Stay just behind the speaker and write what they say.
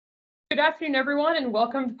Good afternoon, everyone, and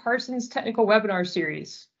welcome to Parsons Technical Webinar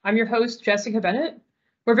Series. I'm your host, Jessica Bennett.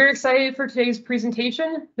 We're very excited for today's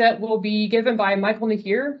presentation that will be given by Michael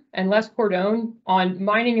Nahir and Les Cordone on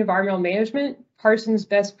mining environmental management, Parsons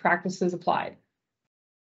best practices applied.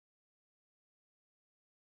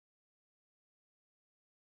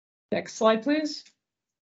 Next slide, please.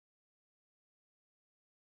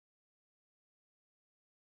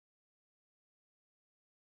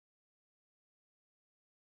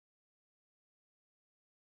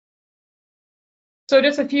 So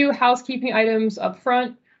just a few housekeeping items up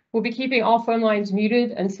front. We'll be keeping all phone lines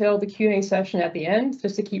muted until the Q&A session at the end,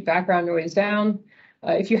 just to keep background noise down.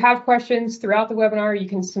 If you have questions throughout the webinar, you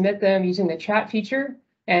can submit them using the chat feature,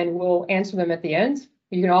 and we'll answer them at the end.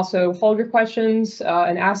 You can also hold your questions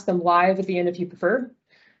and ask them live at the end if you prefer.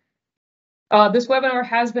 This webinar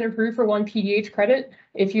has been approved for 1 PDH credit.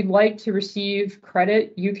 If you'd like to receive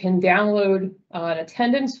credit, you can download an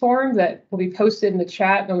attendance form that will be posted in the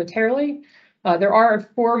chat momentarily. There are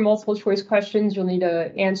 4 multiple choice questions you'll need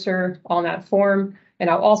to answer on that form, and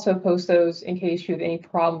I'll also post those in case you have any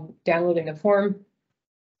problem downloading the form.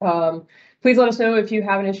 Please let us know if you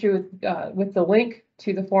have an issue with the link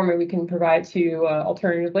to the form that we can provide to you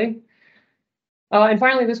alternatively. And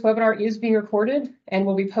finally, this webinar is being recorded and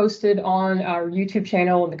will be posted on our YouTube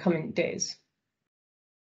channel in the coming days.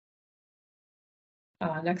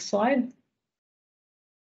 Next slide.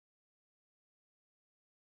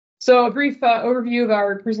 So a brief overview of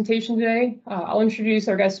our presentation today. I'll introduce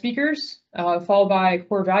our guest speakers, followed by a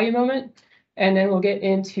core value moment, and then we'll get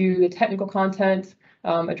into the technical content,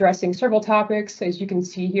 addressing several topics, as you can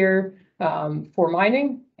see here, for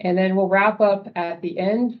mining, and then we'll wrap up at the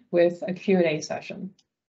end with a Q&A session.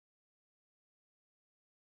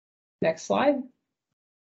 Next slide.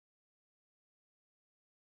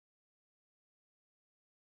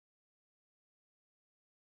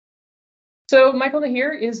 So Michael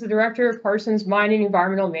Nahir is the director of Parsons Mining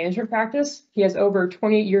Environmental Management Practice. He has over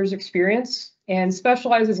 28 years experience and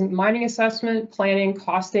specializes in mining assessment, planning,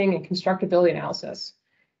 costing, and constructability analysis.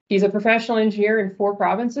 He's a professional engineer in 4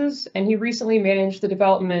 provinces, and he recently managed the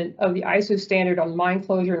development of the ISO standard on mine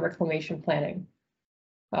closure and reclamation planning.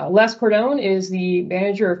 Les Cordone is the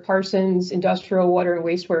manager of Parsons Industrial Water and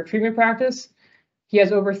Wastewater Treatment Practice. He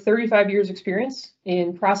has over 35 years experience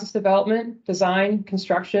in process development, design,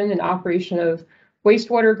 construction, and operation of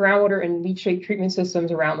wastewater, groundwater, and leachate treatment systems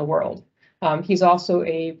around the world. He's also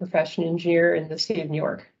a professional engineer in the state of New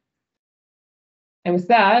York. And with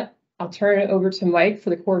that, I'll turn it over to Mike for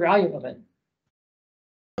the core value moment.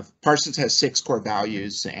 Parsons has 6 core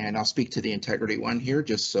values, and I'll speak to the integrity one here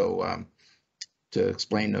just so to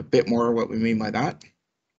explain a bit more what we mean by that.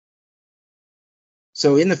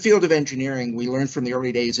 So in the field of engineering, we learned from the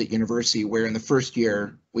early days at university where in the first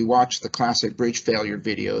year, we watched the classic bridge failure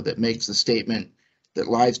video that makes the statement that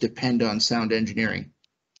lives depend on sound engineering.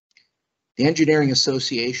 The engineering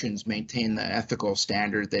associations maintain the ethical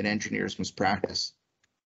standard that engineers must practice.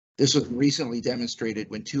 This was recently demonstrated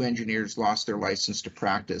when 2 engineers lost their license to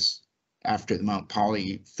practice after the Mount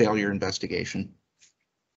Poly failure investigation.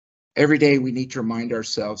 Every day, we need to remind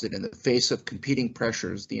ourselves that in the face of competing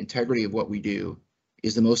pressures, the integrity of what we do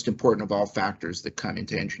is the most important of all factors that come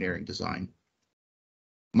into engineering design.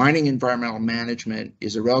 Mining environmental management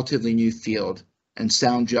is a relatively new field, and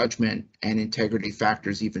sound judgment and integrity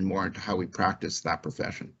factors even more into how we practice that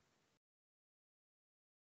profession.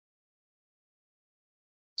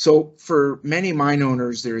 So for many mine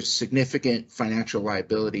owners, there is significant financial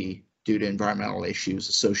liability due to environmental issues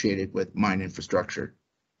associated with mine infrastructure.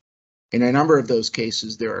 In a number of those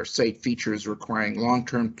cases, there are site features requiring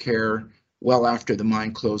long-term care well after the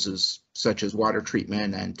mine closes, such as water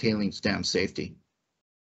treatment and tailings dam safety.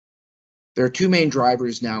 There are 2 main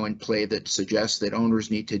drivers now in play that suggest that owners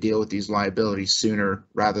need to deal with these liabilities sooner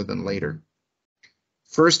rather than later.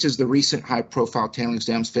 First is the recent high-profile tailings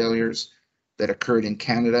dams failures that occurred in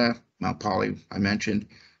Canada, Mount Poly I mentioned,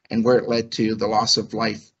 and where it led to the loss of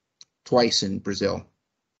life twice in Brazil.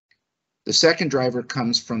 The second driver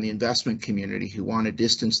comes from the investment community who want to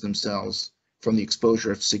distance themselves from the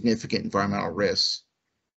exposure of significant environmental risks,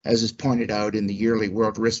 as is pointed out in the yearly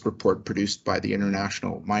World Risk Report produced by the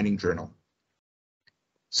International Mining Journal.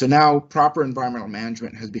 So now proper environmental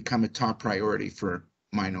management has become a top priority for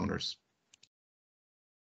mine owners.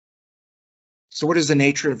 So what is the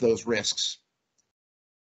nature of those risks?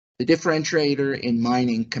 The differentiator in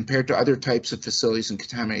mining compared to other types of facilities and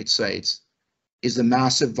contaminated sites is the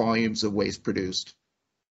massive volumes of waste produced.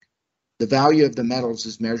 The value of the metals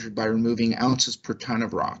is measured by removing ounces per ton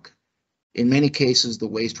of rock. In many cases, the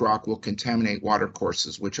waste rock will contaminate water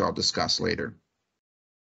courses, which I'll discuss later.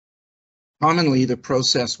 Commonly, the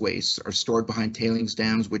process wastes are stored behind tailings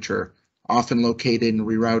dams, which are often located in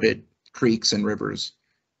rerouted creeks and rivers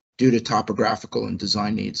due to topographical and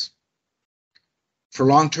design needs. For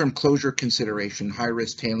long-term closure consideration,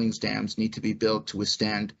 high-risk tailings dams need to be built to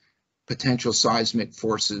withstand potential seismic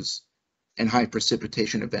forces and high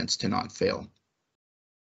precipitation events to not fail.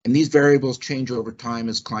 And these variables change over time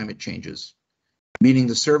as climate changes, meaning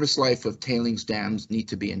the service life of tailings dams need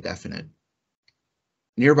to be indefinite.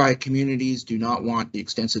 Nearby communities do not want the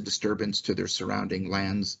extensive disturbance to their surrounding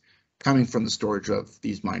lands coming from the storage of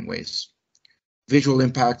these mine wastes. Visual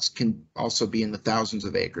impacts can also be in the thousands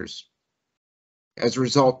of acres. As a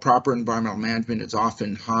result, proper environmental management is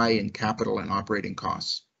often high in capital and operating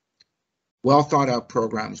costs. Well thought out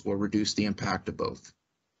programs will reduce the impact of both.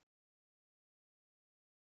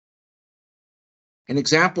 An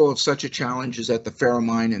example of such a challenge is at the Faro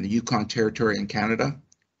Mine in the Yukon Territory in Canada,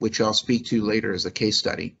 which I'll speak to later as a case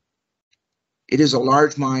study. It is a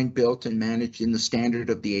large mine built and managed in the standard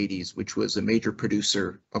of the 80s, which was a major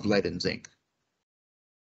producer of lead and zinc.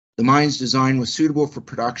 The mine's design was suitable for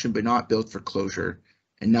production but not built for closure,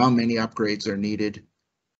 and now many upgrades are needed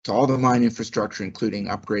to all the mine infrastructure, including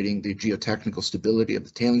upgrading the geotechnical stability of the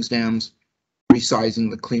tailings dams, resizing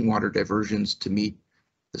the clean water diversions to meet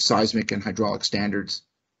the seismic and hydraulic standards,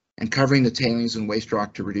 and covering the tailings and waste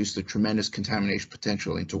rock to reduce the tremendous contamination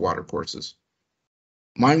potential into watercourses.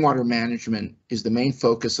 Mine water management is the main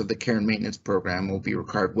focus of the care and maintenance program and will be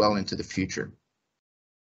required well into the future.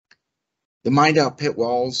 The mined out pit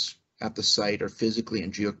walls at the site are physically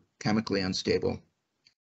and geochemically unstable.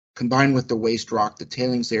 Combined with the waste rock, the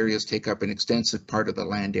tailings areas take up an extensive part of the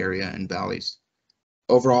land area and valleys.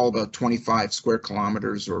 Overall, about 25 square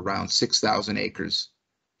kilometers or around 6,000 acres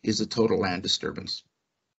is the total land disturbance.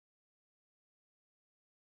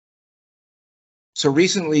 So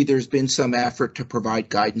recently, there's been some effort to provide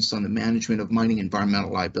guidance on the management of mining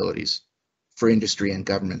environmental liabilities for industry and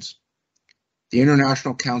governments. The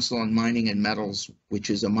International Council on Mining and Metals, which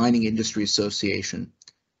is a mining industry association,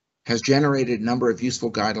 has generated a number of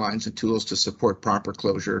useful guidelines and tools to support proper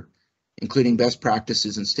closure, including best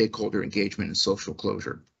practices in stakeholder engagement and social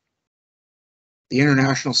closure. The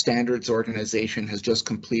International Standards Organization has just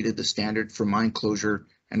completed the standard for mine closure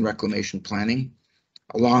and reclamation planning,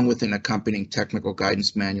 along with an accompanying technical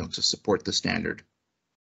guidance manual to support the standard.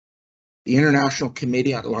 The International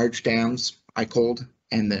Committee on Large Dams, ICOLD,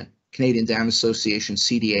 and the Canadian Dam Association,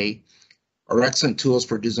 CDA, are excellent tools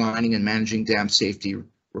for designing and managing dam safety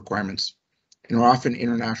requirements and are often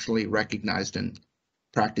internationally recognized and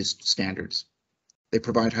practiced standards. They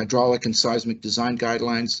provide hydraulic and seismic design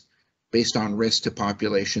guidelines based on risk to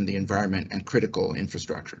population, the environment, and critical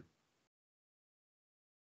infrastructure.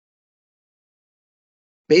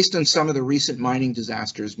 Based on some of the recent mining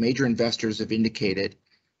disasters, major investors have indicated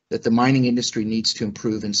that the mining industry needs to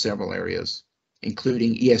improve in several areas,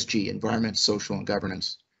 including ESG, environment, social, and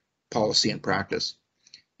governance, policy, and practice.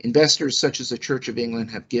 Investors such as the Church of England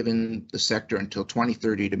have given the sector until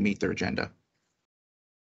 2030 to meet their agenda.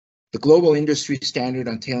 The global industry standard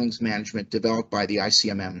on tailings management developed by the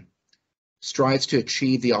ICMM strives to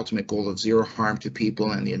achieve the ultimate goal of zero harm to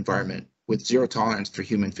people and the environment with zero tolerance for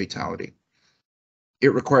human fatality.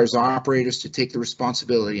 It requires operators to take the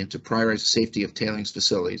responsibility and to prioritize the safety of tailings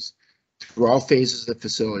facilities through all phases of the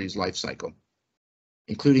facility's life cycle,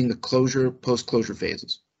 including the closure, post-closure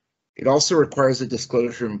phases. It also requires the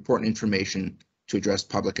disclosure of important information to address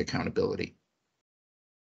public accountability.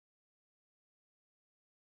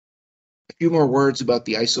 A few more words about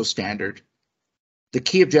the ISO standard. The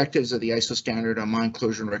key objectives of the ISO standard on mine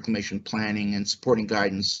closure and reclamation planning and supporting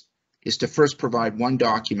guidance is to first provide one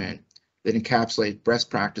document that encapsulates best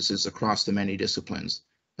practices across the many disciplines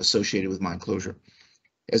associated with mine closure,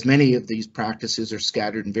 as many of these practices are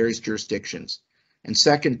scattered in various jurisdictions. And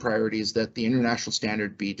second priority is that the international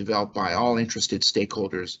standard be developed by all interested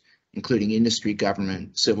stakeholders, including industry,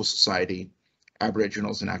 government, civil society,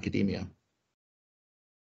 Aboriginals, and academia.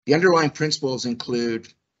 The underlying principles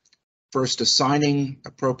include, first, assigning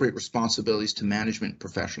appropriate responsibilities to management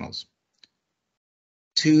professionals.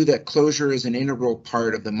 Two, that closure is an integral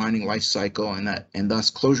part of the mining life cycle and thus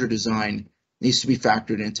closure design needs to be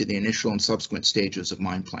factored into the initial and subsequent stages of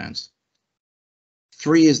mine plans.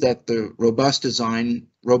 Three is that the robust design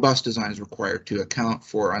is required to account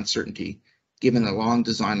for uncertainty given the long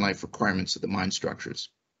design life requirements of the mine structures.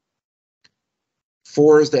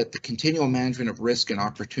 Four is that the continual management of risk and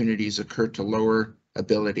opportunities occur to lower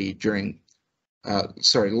liability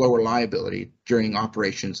during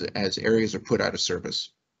operations as areas are put out of service.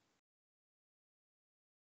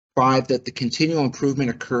 Five, that the continual improvement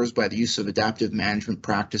occurs by the use of adaptive management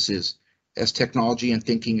practices as technology and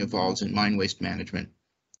thinking evolves in mine waste management.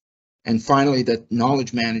 And finally, that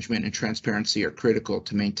knowledge management and transparency are critical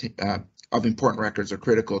to maintain, of important records are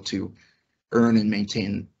critical to earn and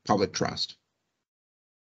maintain public trust.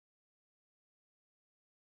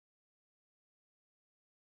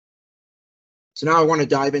 So now I want to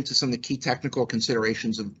dive into some of the key technical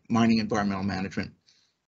considerations of mining environmental management.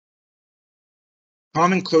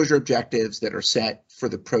 Common closure objectives that are set for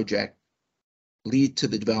the project lead to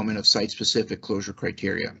the development of site-specific closure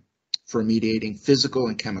criteria for mediating physical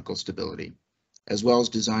and chemical stability, as well as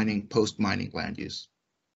designing post-mining land use.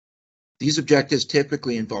 These objectives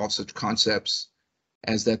typically involve such concepts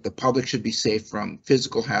as that the public should be safe from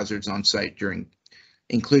physical hazards on site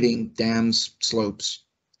including dams, slopes,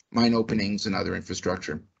 mine openings, and other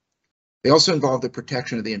infrastructure. They also involve the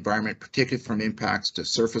protection of the environment, particularly from impacts to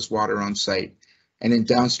surface water on site and in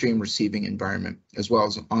downstream receiving environment, as well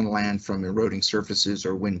as on land from eroding surfaces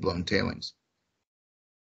or wind-blown tailings.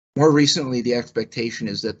 More recently, the expectation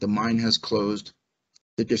is that the mine has closed,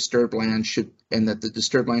 the disturbed land should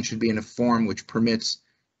be in a form which permits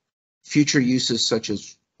future uses such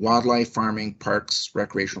as wildlife farming, parks,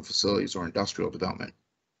 recreational facilities, or industrial development.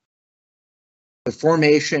 The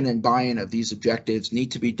formation and buy-in of these objectives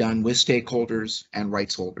need to be done with stakeholders and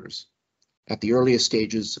rights holders at the earliest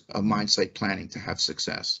stages of mine site planning to have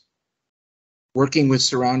success. Working with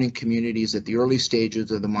surrounding communities at the early stages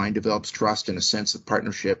of the mine develops trust and a sense of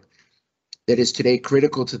partnership that is today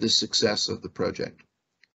critical to the success of the project.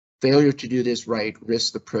 Failure to do this right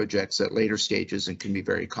risks the projects at later stages and can be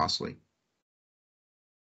very costly.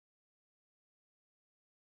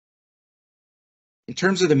 In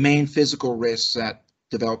terms of the main physical risks at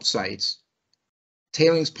developed sites,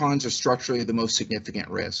 tailings ponds are structurally the most significant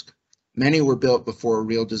risk. Many were built before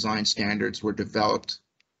real design standards were developed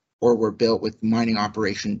or were built with mining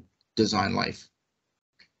operation design life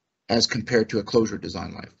as compared to a closure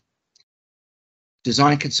design life.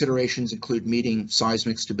 Design considerations include meeting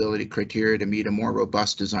seismic stability criteria to meet a more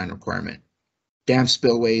robust design requirement. Dam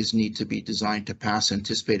spillways need to be designed to pass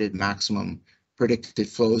anticipated maximum predicted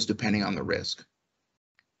flows depending on the risk.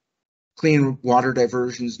 Clean water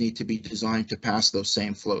diversions need to be designed to pass those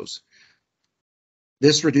same flows.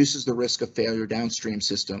 This reduces the risk of failure downstream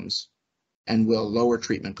systems and will lower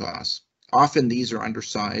treatment costs. Often these are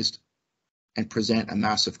undersized and present a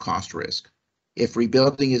massive cost risk if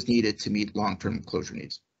rebuilding is needed to meet long-term closure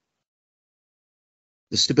needs.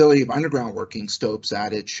 The stability of underground working, stopes,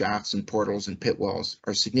 adits, shafts, and portals and pit walls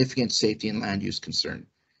are significant safety and land use concern.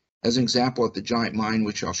 As an example, at the giant mine,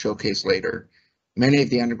 which I'll showcase later, many of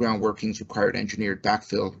the underground workings required engineered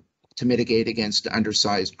backfill to mitigate against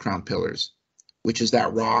undersized crown pillars, which is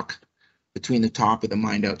that rock between the top of the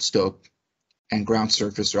mined out stope and ground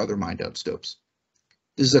surface or other mined out stopes.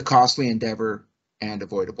 This is a costly endeavor and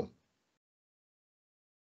avoidable.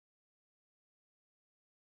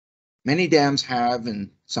 Many dams have and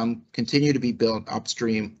some continue to be built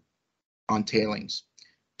upstream on tailings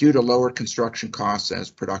due to lower construction costs as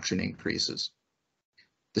production increases.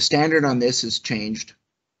 The standard on this has changed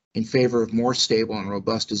in favor of more stable and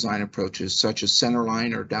robust design approaches such as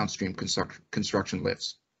centerline or downstream construction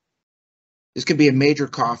lifts. This can be a major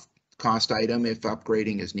cost item if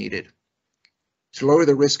upgrading is needed. To lower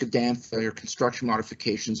the risk of dam failure, construction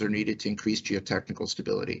modifications are needed to increase geotechnical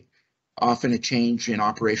stability. Often a change in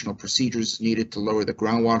operational procedures is needed to lower the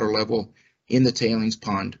groundwater level in the tailings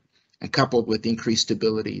pond, and coupled with increased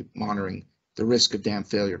stability monitoring, the risk of dam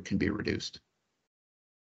failure can be reduced.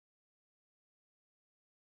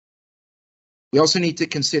 We also need to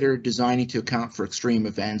consider designing to account for extreme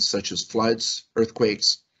events such as floods,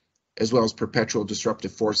 earthquakes, as well as perpetual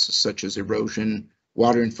disruptive forces such as erosion,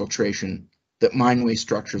 water infiltration that mine waste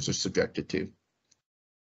structures are subjected to.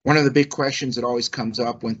 One of the big questions that always comes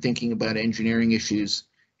up when thinking about engineering issues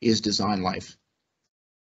is design life.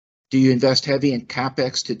 Do you invest heavy in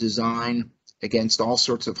CapEx to design against all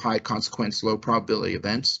sorts of high consequence, low probability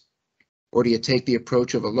events? Or do you take the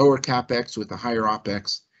approach of a lower CapEx with a higher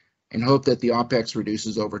OpEx and hope that the OpEx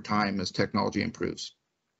reduces over time as technology improves?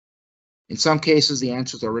 In some cases, the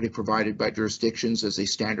answer is already provided by jurisdictions as they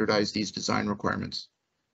standardize these design requirements.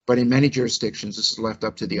 But in many jurisdictions, this is left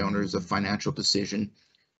up to the owners of financial decision,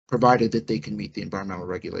 provided that they can meet the environmental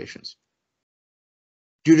regulations.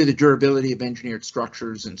 Due to the durability of engineered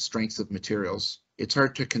structures and strength of materials, it's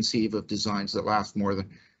hard to conceive of designs that last more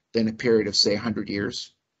than a period of, say, 100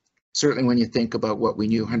 years. Certainly when you think about what we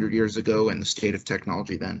knew 100 years ago and the state of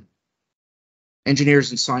technology then. Engineers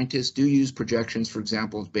and scientists do use projections, for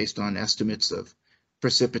example, based on estimates of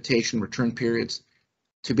precipitation return periods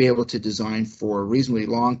to be able to design for reasonably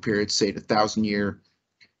long periods, say the 1,000-year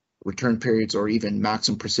return periods, or even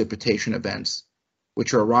maximum precipitation events,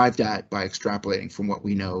 which are arrived at by extrapolating from what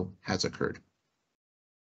we know has occurred.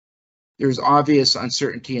 There is obvious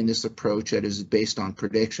uncertainty in this approach that is based on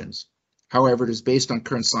predictions. However, it is based on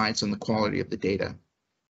current science and the quality of the data.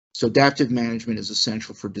 So adaptive management is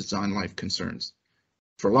essential for design life concerns.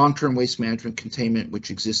 For long-term waste management containment,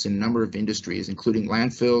 which exists in a number of industries, including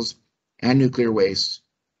landfills and nuclear waste,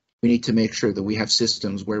 we need to make sure that we have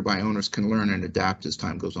systems whereby owners can learn and adapt as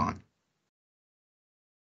time goes on.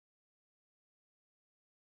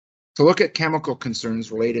 To look at chemical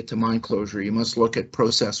concerns related to mine closure, you must look at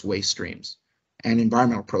process waste streams and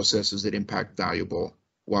environmental processes that impact valuable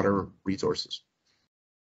water resources.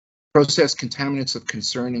 Process contaminants of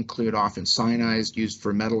concern include often cyanides used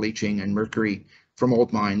for metal leaching and mercury from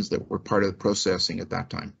old mines that were part of the processing at that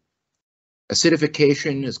time.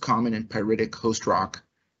 Acidification is common in pyritic host rock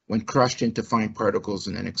when crushed into fine particles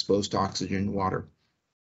and then exposed to oxygen and water.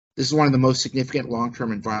 This is one of the most significant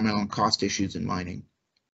long-term environmental and cost issues in mining.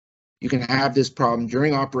 You can have this problem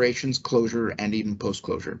during operations, closure, and even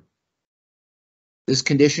post-closure. This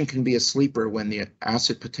condition can be a sleeper when the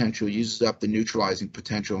acid potential uses up the neutralizing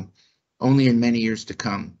potential only in many years to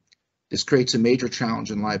come. This creates a major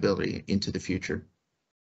challenge and liability into the future.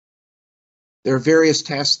 There are various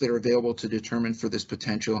tests that are available to determine for this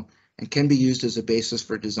potential and can be used as a basis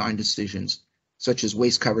for design decisions, such as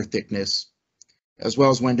waste cover thickness, as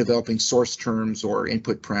well as when developing source terms or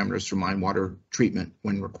input parameters for mine water treatment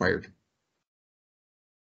when required.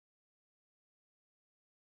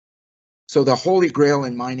 So the holy grail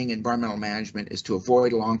in mining environmental management is to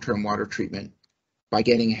avoid long-term water treatment by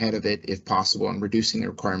getting ahead of it if possible and reducing the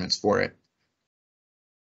requirements for it.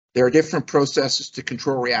 There are different processes to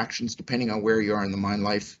control reactions depending on where you are in the mine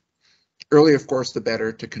life. Early, of course, the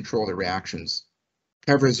better to control the reactions.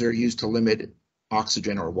 Covers are used to limit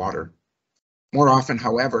oxygen or water. More often,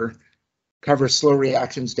 however, covers slow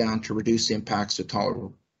reactions down to reduce impacts to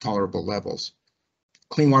tolerable levels.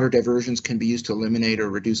 Clean water diversions can be used to eliminate or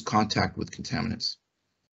reduce contact with contaminants.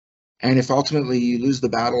 And if ultimately you lose the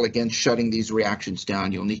battle against shutting these reactions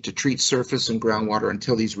down, you'll need to treat surface and groundwater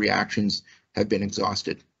until these reactions have been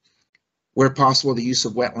exhausted. Where possible, the use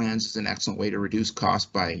of wetlands is an excellent way to reduce costs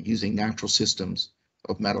by using natural systems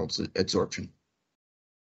of metals adsorption.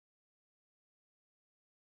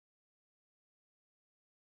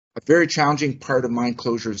 A very challenging part of mine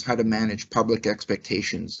closure is how to manage public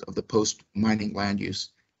expectations of the post-mining land use,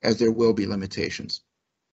 as there will be limitations.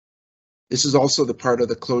 This is also the part of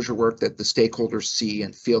the closure work that the stakeholders see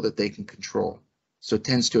and feel that they can control, so it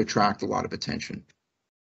tends to attract a lot of attention.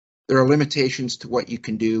 There are limitations to what you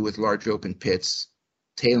can do with large open pits,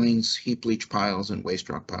 tailings, heap leach piles, and waste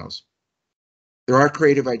rock piles. There are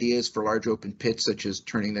creative ideas for large open pits, such as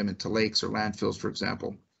turning them into lakes or landfills, for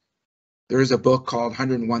example. There is a book called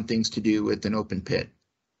 101 Things to Do with an Open Pit.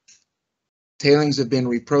 Tailings have been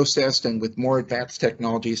reprocessed and with more advanced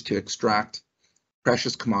technologies to extract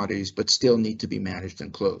precious commodities, but still need to be managed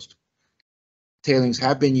and closed. Tailings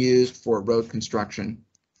have been used for road construction.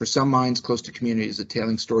 For some mines close to communities, the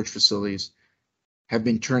tailings storage facilities have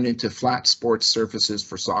been turned into flat sports surfaces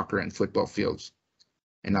for soccer and football fields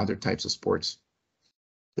and other types of sports.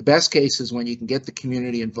 The best case is when you can get the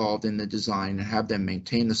community involved in the design and have them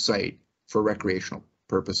maintain the site for recreational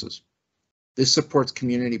purposes. This supports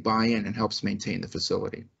community buy-in and helps maintain the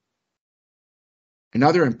facility.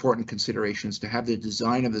 Another important consideration is to have the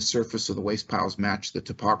design of the surface of the waste piles match the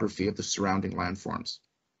topography of the surrounding landforms.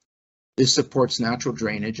 This supports natural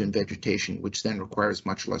drainage and vegetation, which then requires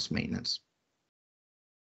much less maintenance.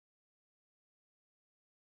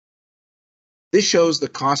 This shows the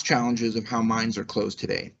cost challenges of how mines are closed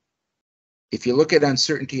today. If you look at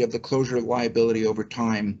uncertainty of the closure liability over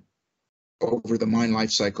time, over the mine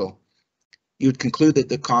life cycle, you would conclude that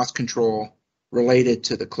the cost control related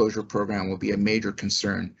to the closure program will be a major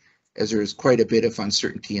concern, as there is quite a bit of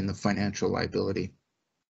uncertainty in the financial liability.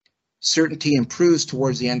 Certainty improves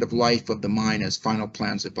towards the end of life of the mine as final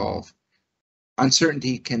plans evolve.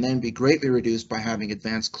 Uncertainty can then be greatly reduced by having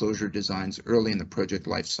advanced closure designs early in the project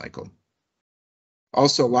life cycle.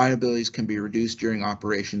 Also, liabilities can be reduced during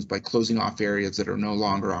operations by closing off areas that are no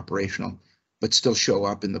longer operational, but still show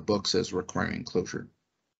up in the books as requiring closure.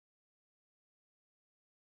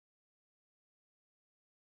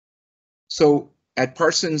 So at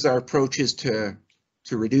Parsons, our approach is to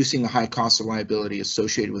reducing the high cost of liability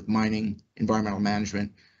associated with mining environmental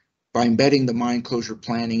management by embedding the mine closure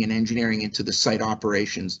planning and engineering into the site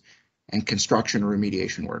operations and construction or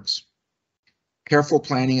remediation works. Careful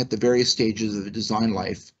planning at the various stages of the design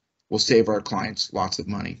life will save our clients lots of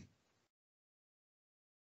money.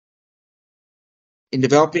 In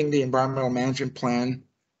developing the environmental management plan,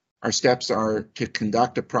 Our steps are to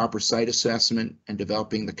conduct a proper site assessment and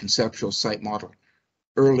developing the conceptual site model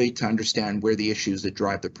early to understand where the issues that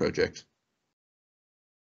drive the project.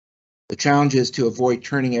 The challenge is to avoid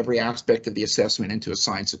turning every aspect of the assessment into a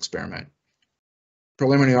science experiment.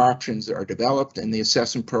 Preliminary options are developed and the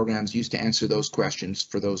assessment programs used to answer those questions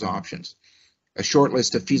for those options. A short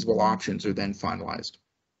list of feasible options are then finalized.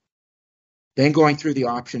 Then going through the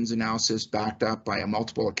options analysis backed up by a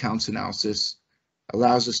multiple accounts analysis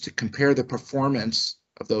allows us to compare the performance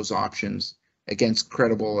of those options against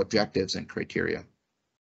credible objectives and criteria.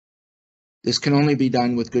 This can only be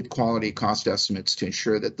done with good quality cost estimates to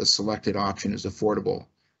ensure that the selected option is affordable,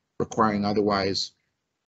 requiring otherwise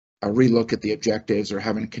a relook at the objectives or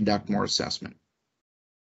having to conduct more assessment.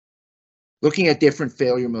 Looking at different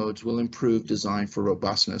failure modes will improve design for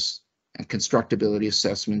robustness, and constructability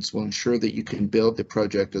assessments will ensure that you can build the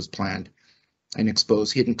project as planned and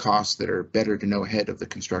expose hidden costs that are better to know ahead of the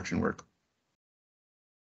construction work.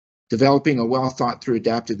 Developing a well thought through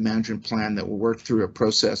adaptive management plan that will work through a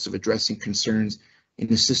process of addressing concerns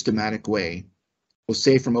in a systematic way will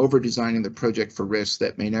save from over-designing the project for risks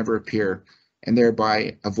that may never appear and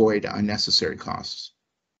thereby avoid unnecessary costs.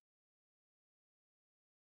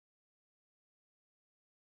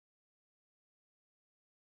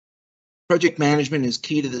 Project management is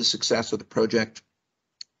key to the success of the project.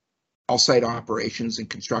 All site operations and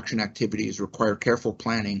construction activities require careful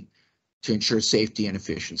planning to ensure safety and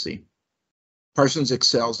efficiency. Parsons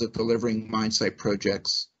excels at delivering mine site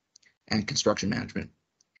projects and construction management.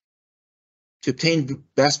 To obtain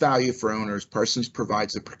best value for owners, Parsons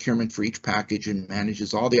provides the procurement for each package and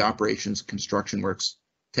manages all the operations and construction works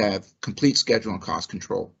to have complete schedule and cost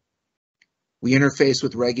control. We interface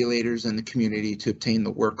with regulators and the community to obtain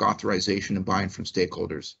the work authorization and buy-in from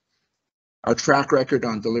stakeholders. Our track record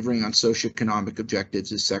on delivering on socioeconomic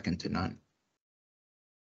objectives is second to none.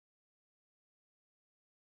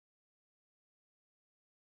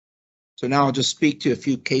 So now I'll just speak to a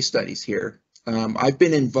few case studies here. I've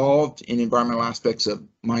been involved in environmental aspects of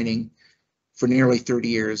mining for nearly 30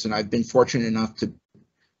 years, and I've been fortunate enough to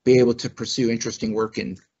be able to pursue interesting work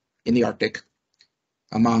in the Arctic,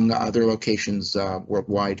 among other locations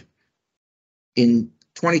worldwide. In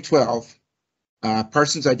 2012,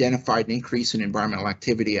 Parsons identified an increase in environmental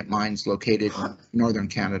activity at mines located in northern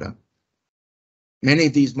Canada. Many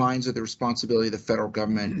of these mines are the responsibility of the federal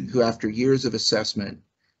government, who after years of assessment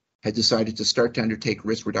had decided to start to undertake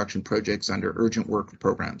risk reduction projects under urgent work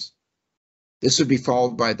programs. This would be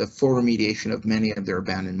followed by the full remediation of many of their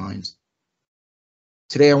abandoned mines.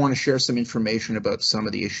 Today, I want to share some information about some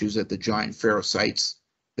of the issues at the giant ferro sites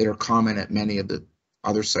that are common at many of the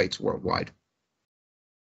other sites worldwide.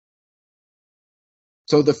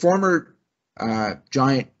 So the former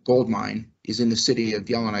giant gold mine is in the city of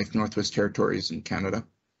Yellowknife, Northwest Territories in Canada.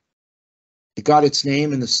 It got its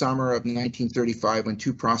name in the summer of 1935 when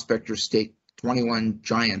two prospectors staked 21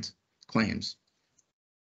 giant claims.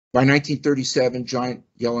 By 1937, Giant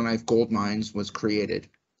Yellowknife Gold Mines was created.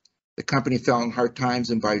 The company fell in hard times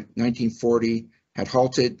and by 1940 had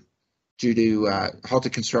halted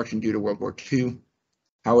construction due to World War II.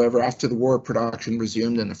 However, after the war, production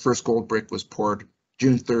resumed and the first gold brick was poured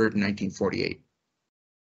June 3rd, 1948.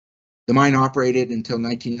 The mine operated until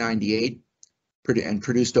 1998 and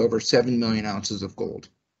produced over 7 million ounces of gold.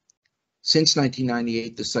 Since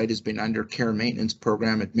 1998, the site has been under care and maintenance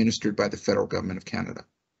program administered by the federal government of Canada.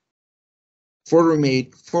 Full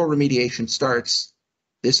remediation starts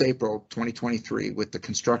this April 2023 with the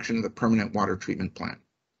construction of the permanent water treatment plant.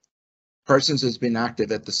 Parsons has been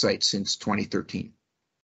active at the site since 2013.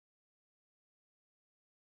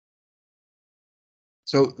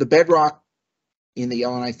 So the bedrock in the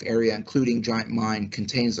Yellowknife area, including Giant Mine,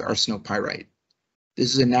 contains arsenopyrite.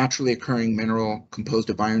 This is a naturally occurring mineral composed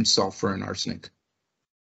of iron, sulfur, and arsenic.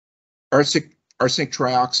 Arsenic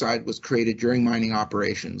trioxide was created during mining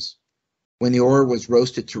operations. When the ore was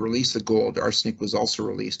roasted to release the gold, arsenic was also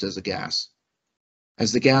released as a gas.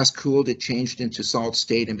 As the gas cooled, it changed into solid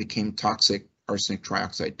state and became toxic arsenic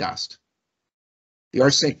trioxide dust. The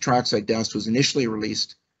arsenic trioxide dust was initially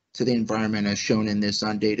released to the environment as shown in this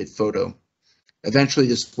undated photo. Eventually,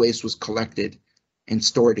 this waste was collected and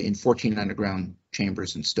stored in 14 underground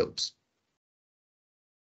chambers and stopes.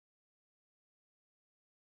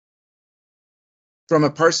 From a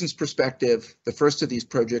Parsons perspective, the first of these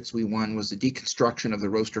projects we won was the deconstruction of the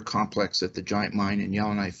roaster complex at the Giant Mine in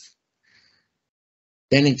Yellowknife.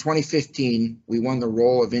 Then in 2015, we won the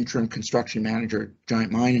role of interim construction manager at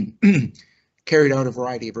Giant Mine and carried out a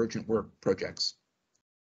variety of urgent work projects.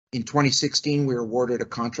 In 2016, we were awarded a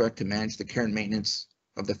contract to manage the care and maintenance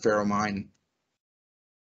of the ferro mine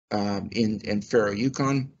in Ferro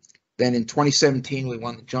Yukon. Then in 2017, we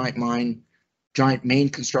won the Giant Main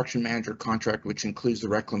Construction Manager contract, which includes the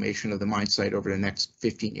reclamation of the mine site over the next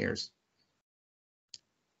 15 years.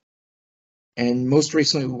 And most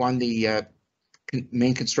recently, we won the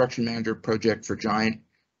Main Construction Manager project for Giant,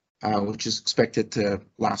 which is expected to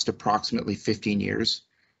last approximately 15 years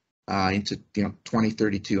into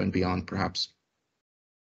 2032 and beyond, perhaps.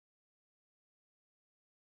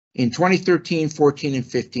 In 2013, 14, and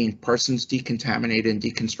 15, Parsons decontaminated and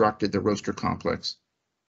deconstructed the roaster complex.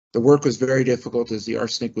 The work was very difficult as the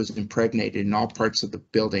arsenic was impregnated in all parts of the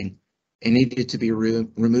building and needed to be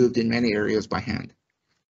removed in many areas by hand.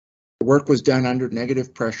 The work was done under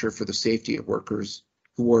negative pressure for the safety of workers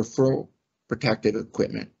who wore full protective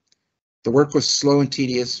equipment. The work was slow and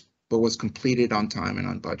tedious, but was completed on time and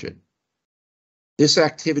on budget. This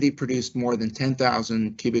activity produced more than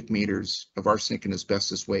 10,000 cubic meters of arsenic and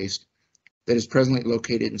asbestos waste that is presently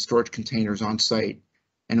located in storage containers on site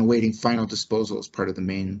and awaiting final disposal as part of the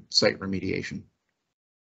main site remediation.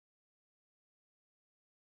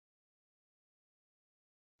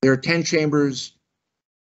 There are 10 chambers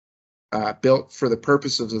built for the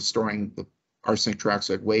purposes of storing the arsenic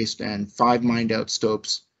trioxide waste and 5 mined out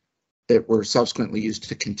stopes that were subsequently used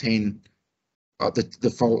to contain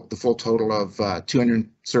the full total of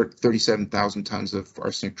 237,000 tons of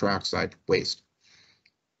arsenic trioxide waste.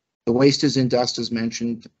 The waste is in dust, as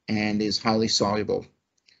mentioned, and is highly soluble.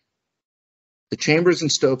 The chambers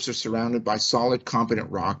and stopes are surrounded by solid competent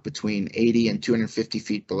rock between 80 and 250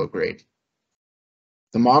 feet below grade.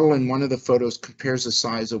 The model in one of the photos compares the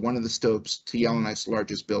size of one of the stopes to Yellowknife's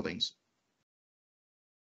largest buildings.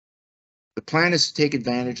 The plan is to take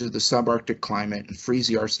advantage of the subarctic climate and freeze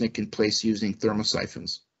the arsenic in place using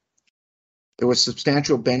thermosiphons. There was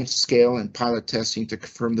substantial bench scale and pilot testing to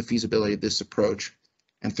confirm the feasibility of this approach,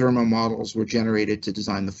 and thermal models were generated to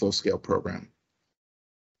design the full-scale program.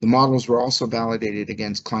 The models were also validated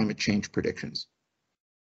against climate change predictions.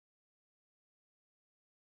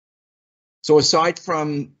 So aside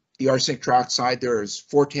from the arsenic trioxide, there's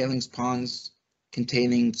 4 tailings ponds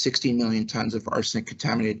containing 16 million tons of arsenic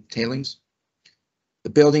contaminated tailings. The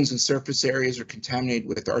buildings and surface areas are contaminated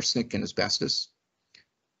with arsenic and asbestos.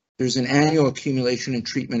 There's an annual accumulation and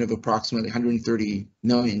treatment of approximately 130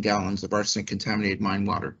 million gallons of arsenic contaminated mine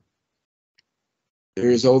water. There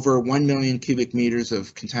is over 1 million cubic meters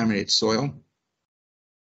of contaminated soil.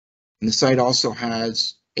 And the site also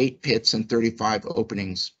has 8 pits and 35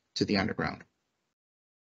 openings to the underground.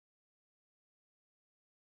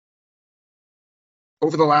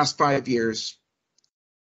 Over the last 5 years,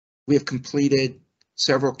 we have completed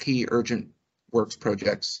several key urgent works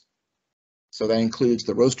projects. So that includes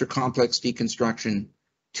the roaster complex deconstruction,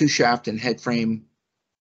 2 shaft and head frame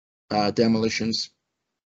demolitions,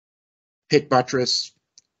 pit buttress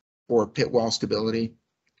for pit wall stability,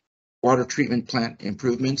 water treatment plant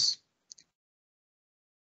improvements,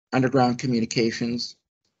 underground communications,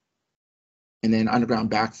 and then underground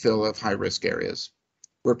backfill of high-risk areas.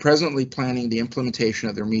 We're presently planning the implementation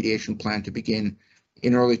of the remediation plan to begin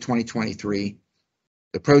in early 2023.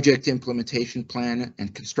 The project implementation plan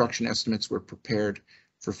and construction estimates were prepared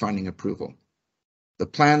for funding approval. The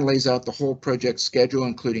plan lays out the whole project schedule,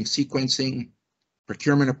 including sequencing,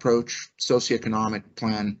 procurement approach, socioeconomic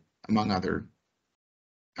plan, among other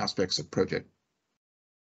aspects of project.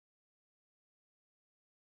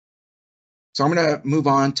 So I'm going to move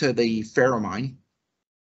on to the Faro mine.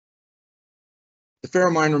 The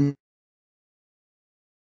Faro mine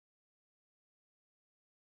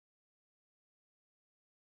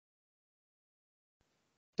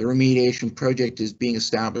The remediation project is being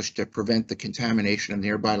established to prevent the contamination of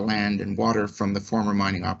nearby land and water from the former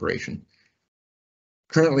mining operation.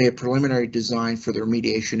 Currently, a preliminary design for the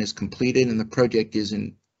remediation is completed and the project is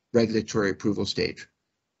in regulatory approval stage.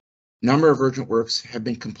 A number of urgent works have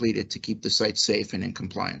been completed to keep the site safe and in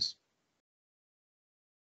compliance.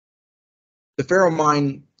 The Faro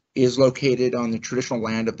mine is located on the traditional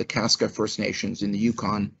land of the Kaska First Nations in the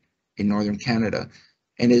Yukon in northern Canada,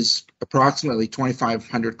 and is approximately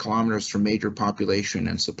 2,500 kilometers from major population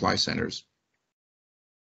and supply centers.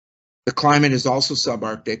 The climate is also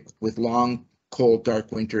subarctic, with long, cold,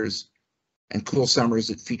 dark winters and cool summers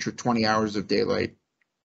that feature 20 hours of daylight.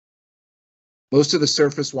 Most of the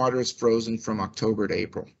surface water is frozen from October to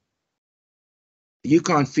April. The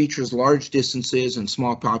Yukon features large distances and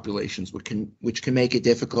small populations, which can make it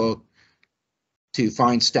difficult to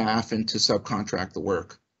find staff and to subcontract the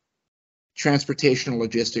work. Transportation and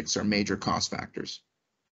logistics are major cost factors.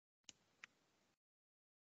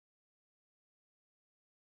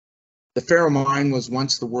 The Faro mine was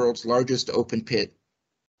once the world's largest open pit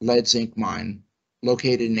lead zinc mine,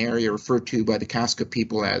 located in an area referred to by the Kaska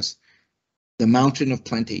people as the Mountain of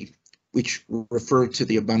Plenty, which referred to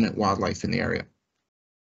the abundant wildlife in the area.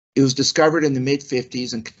 It was discovered in the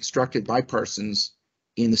mid-50s and constructed by Parsons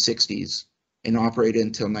in the 60s and operated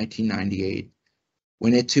until 1998,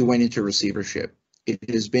 when it too went into receivership.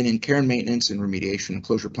 It has been in care and maintenance and remediation and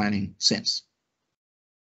closure planning since.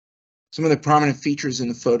 Some of the prominent features in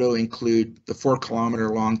the photo include the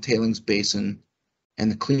 4-kilometer-long tailings basin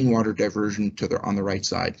and the clean water diversion on the right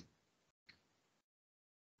side.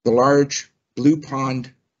 The large blue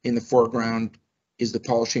pond in the foreground is the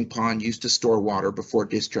polishing pond used to store water before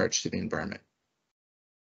discharge to the environment.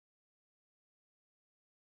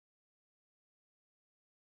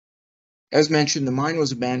 As mentioned, the mine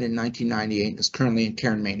was abandoned in 1998 and is currently in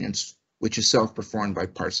care and maintenance, which is self-performed by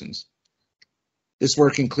Parsons. This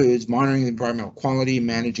work includes monitoring the environmental quality,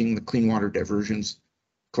 managing the clean water diversions,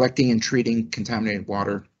 collecting and treating contaminated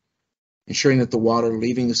water, ensuring that the water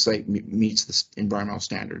leaving the site meets the environmental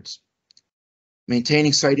standards,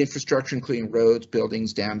 maintaining site infrastructure, including roads,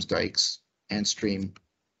 buildings, dams, dikes, and stream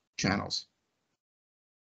channels.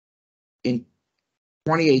 In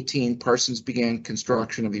 2018, Parsons began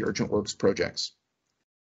construction of the urgent works projects.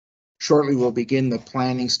 Shortly, we'll begin the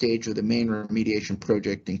planning stage of the main remediation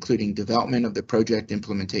project, including development of the project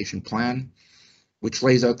implementation plan, which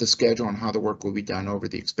lays out the schedule on how the work will be done over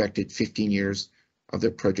the expected 15 years of the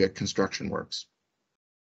project construction works.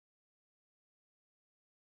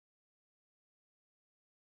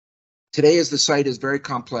 Today, as the site is very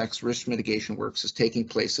complex, risk mitigation works is taking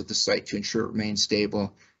place at the site to ensure it remains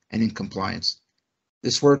stable and in compliance.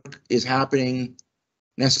 This work is happening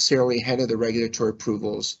necessarily ahead of the regulatory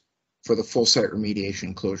approvals for the full site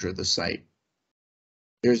remediation closure of the site.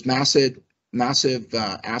 There's massive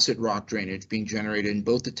acid rock drainage being generated in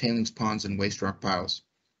both the tailings ponds and waste rock piles.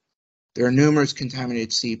 There are numerous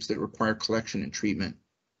contaminated seeps that require collection and treatment.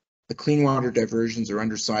 The clean water diversions are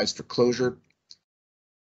undersized for closure.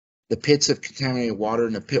 The pits have contaminated water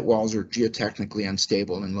and the pit walls are geotechnically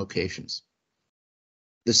unstable in locations.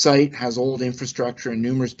 The site has old infrastructure and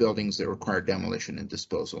numerous buildings that require demolition and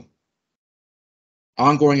disposal.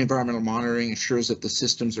 Ongoing environmental monitoring ensures that the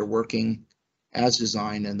systems are working as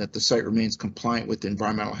designed and that the site remains compliant with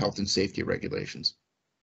environmental health and safety regulations.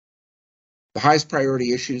 The highest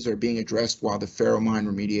priority issues are being addressed while the Faro Mine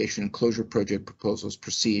remediation and closure project proposals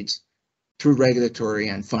proceeds through regulatory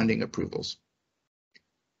and funding approvals.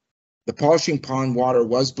 The polishing pond water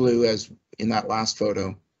was blue, as in that last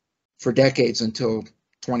photo, for decades until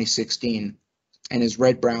 2016 and is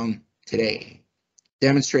red-brown today,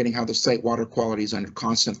 demonstrating how the site water quality is under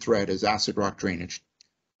constant threat as acid rock drainage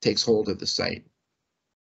takes hold of the site.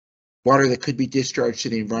 Water that could be discharged to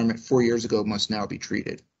the environment 4 years ago must now be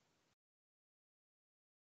treated.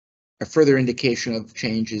 A further indication of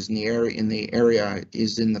changes in the area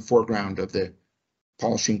is in the foreground of the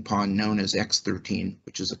polishing pond known as X13,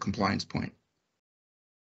 which is a compliance point.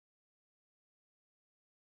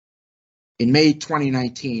 In May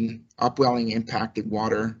 2019, upwelling impacted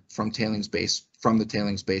water from the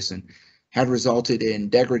tailings basin had resulted in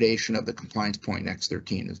degradation of the compliance point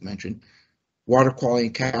X13, as mentioned. Water quality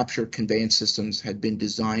and capture conveyance systems had been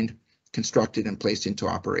designed, constructed, and placed into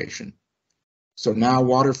operation. So now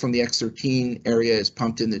water from the X13 area is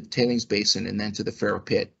pumped in the tailings basin and then to the Faro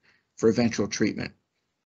pit for eventual treatment.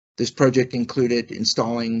 This project included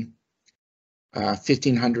installing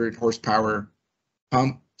 1,500 horsepower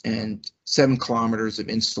pump and 7 kilometers of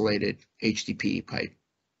insulated HDPE pipe.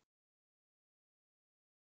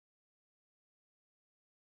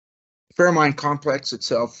 The Faro Mine complex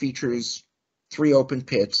itself features 3 open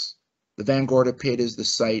pits. The Van Gorda pit is the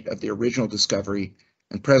site of the original discovery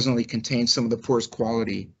and presently contains some of the poorest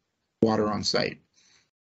quality water on site.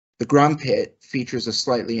 The Grum pit features a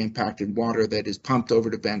slightly impacted water that is pumped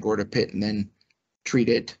over to Van Gorda pit and then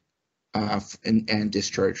treated and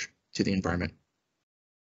discharged to the environment.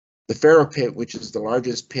 The Faro pit, which is the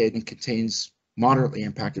largest pit and contains moderately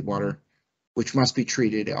impacted water, which must be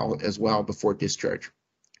treated as well before discharge.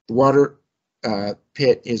 The water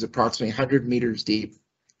pit is approximately 100 meters deep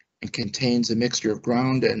and contains a mixture of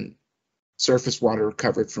ground and surface water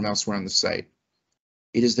recovered from elsewhere on the site.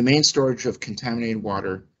 It is the main storage of contaminated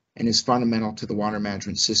water and is fundamental to the water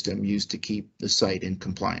management system used to keep the site in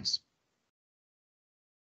compliance.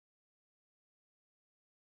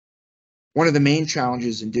 One of the main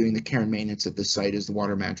challenges in doing the care and maintenance of the site is the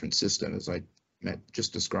water management system, as I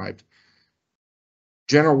just described.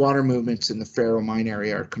 General water movements in the Faro Mine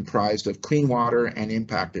area are comprised of clean water and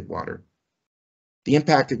impacted water. The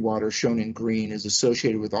impacted water, shown in green, is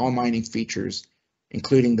associated with all mining features,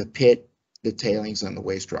 including the pit, the tailings, and the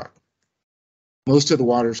waste rock. Most of the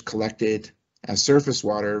water is collected as surface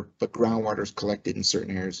water, but groundwater is collected in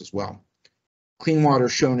certain areas as well. Clean water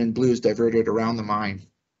shown in blue is diverted around the mine.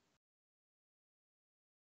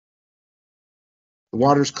 The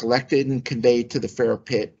water is collected and conveyed to the Faro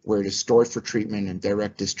pit, where it is stored for treatment and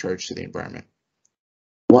direct discharge to the environment.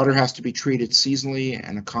 Water has to be treated seasonally,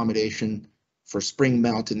 and accommodation for spring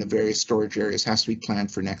melt in the various storage areas has to be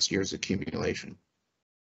planned for next year's accumulation.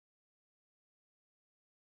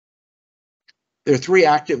 There are 3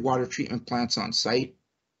 active water treatment plants on site.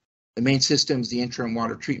 The main system is the interim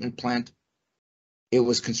water treatment plant. It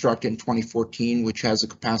was constructed in 2014, which has a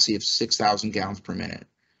capacity of 6,000 gallons per minute,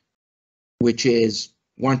 which is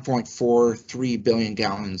 1.43 billion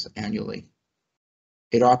gallons annually.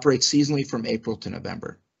 It operates seasonally from April to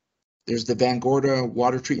November. There's the Van Gorda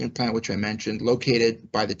water treatment plant, which I mentioned, located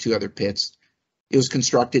by the 2 other pits. It was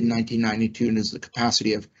constructed in 1992 and has the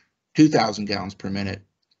capacity of 2,000 gallons per minute,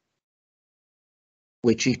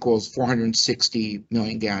 which equals 460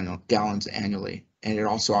 million gallons annually, and it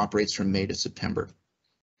also operates from May to September.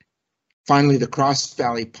 Finally, the Cross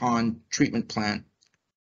Valley Pond treatment plant,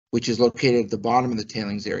 which is located at the bottom of the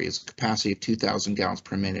tailings area, has a capacity of 2,000 gallons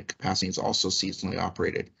per minute. Capacity is also seasonally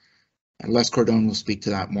operated. And Les Cordon will speak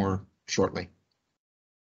to that more shortly.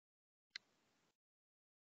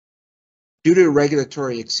 Due to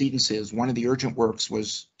regulatory exceedances, one of the urgent works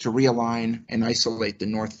was to realign and isolate the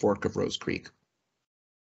North Fork of Rose Creek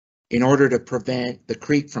in order to prevent the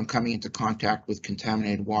creek from coming into contact with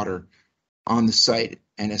contaminated water on the site,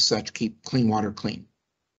 and as such keep clean water clean.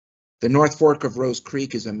 The North Fork of Rose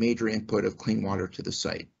Creek is a major input of clean water to the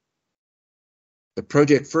site. The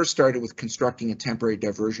project first started with constructing a temporary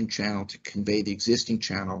diversion channel to convey the existing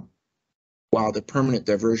channel while the permanent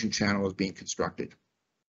diversion channel is being constructed.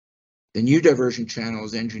 The new diversion channel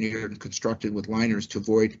is engineered and constructed with liners to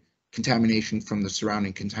avoid contamination from the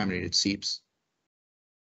surrounding contaminated seeps.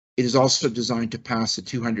 It is also designed to pass the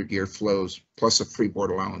 200-year flows plus a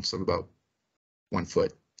freeboard allowance of about 1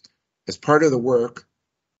 foot. As part of the work,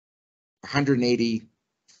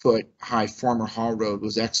 180-foot high former haul road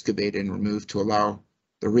was excavated and removed to allow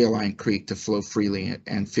the realigned creek to flow freely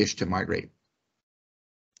and fish to migrate.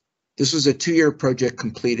 This was a 2-year project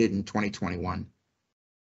completed in 2021.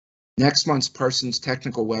 Next month's Parsons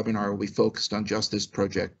technical webinar will be focused on just this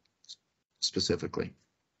project specifically.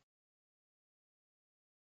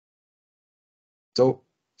 So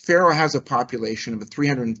Faro has a population of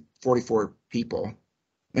 344 people.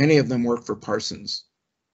 Many of them work for Parsons.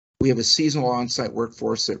 We have a seasonal on-site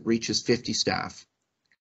workforce that reaches 50 staff.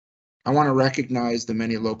 I want to recognize the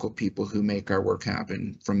many local people who make our work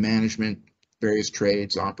happen, from management, various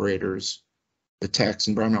trades, operators, the techs,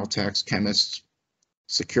 environmental techs, chemists,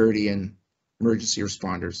 security, and emergency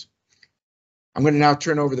responders. I'm going to now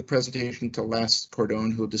turn over the presentation to Les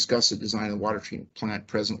Cordon, who will discuss the design of the water treatment plant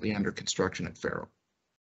presently under construction at Faro.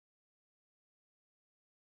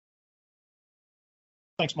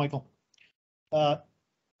 Thanks, Michael.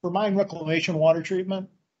 For mine reclamation water treatment,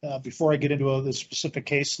 before I get into the specific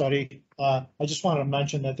case study, I just want to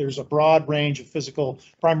mention that there's a broad range of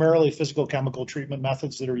primarily physical chemical treatment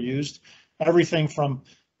methods that are used. Everything from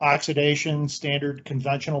oxidation, standard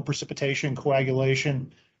conventional precipitation,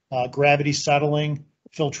 coagulation, gravity settling,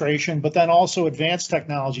 filtration, but then also advanced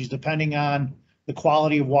technologies depending on the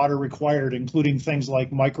quality of water required, including things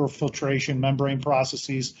like microfiltration, membrane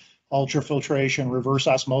processes, ultrafiltration, reverse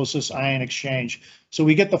osmosis, ion exchange. So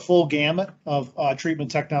we get the full gamut of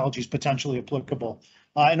treatment technologies potentially applicable.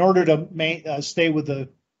 In order to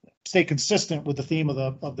stay consistent with the theme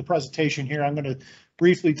of the presentation here, I'm going to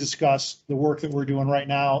briefly discuss the work that we're doing right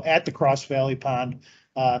now at the Cross Valley Pond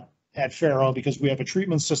at Faro, because we have a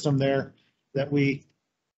treatment system there that we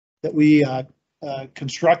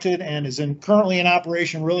constructed and is currently in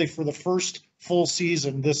operation really for the first full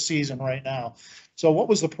season this season right now. So what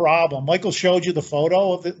was the problem? Michael showed you the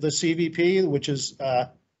photo of the CVP, which is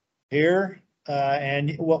here.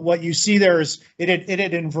 And what you see there is it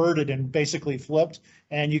had inverted and basically flipped.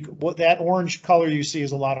 And that orange color you see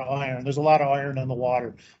is a lot of iron. There's a lot of iron in the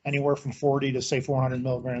water, anywhere from 40 to say 400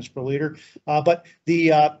 milligrams per liter. But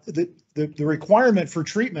the requirement for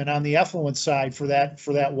treatment on the effluent side for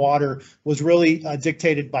that water was really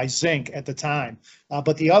dictated by zinc at the time.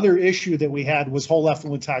 But the other issue that we had was whole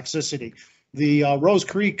effluent toxicity. The Rose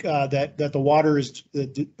Creek that the water is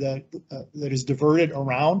that is diverted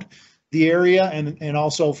around the area and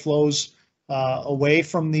also flows away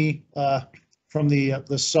from the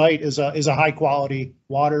site is a high quality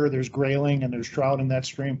water. There's grayling and there's trout in that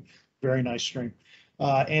stream. Very nice stream.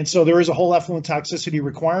 And so there is a whole effluent toxicity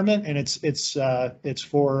requirement, and it's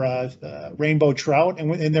for rainbow trout,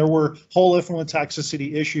 and there were whole effluent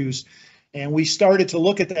toxicity issues, and we started to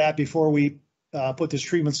look at that before we put this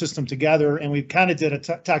treatment system together, and we kind of did a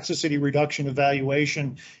toxicity reduction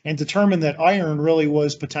evaluation and determined that iron really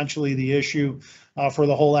was potentially the issue for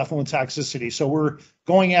the whole effluent toxicity. So we're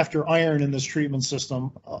going after iron in this treatment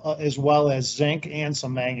system, as well as zinc and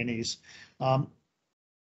some manganese.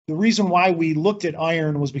 The reason why we looked at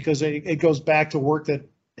iron was because it goes back to work that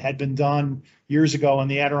had been done years ago in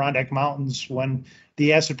the Adirondack Mountains when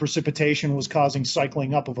the acid precipitation was causing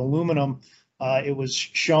cycling up of aluminum. It was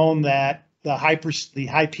shown that the high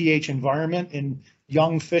pH environment in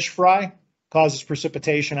young fish fry causes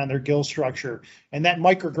precipitation on their gill structure. And that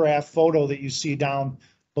micrograph photo that you see down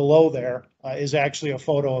below there is actually a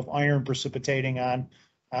photo of iron precipitating on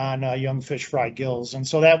young fish fry gills. And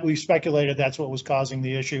so that we speculated that's what was causing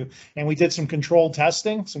the issue. And we did some controlled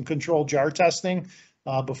testing, some controlled jar testing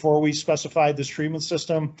before we specified this treatment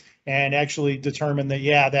system, and actually determined that,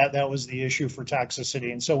 yeah, that was the issue for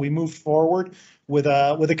toxicity. And so we moved forward with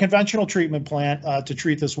a conventional treatment plant to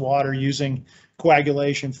treat this water using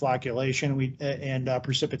coagulation, flocculation, and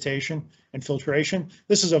precipitation and filtration.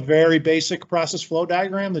 This is a very basic process flow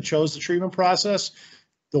diagram that shows the treatment process.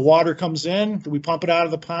 The water comes in, we pump it out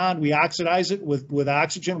of the pond, we oxidize it with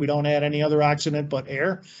oxygen. We don't add any other oxidant but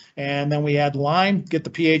air. And then we add lime, get the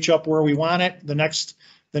pH up where we want it. The next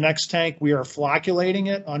tank, we are flocculating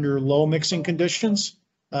it under low mixing conditions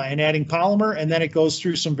and adding polymer. And then it goes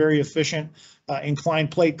through some very efficient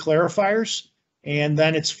inclined plate clarifiers. And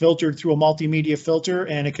then it's filtered through a multimedia filter,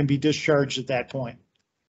 and it can be discharged at that point.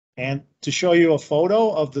 And to show you a photo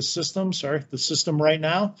of the system right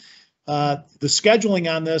now, the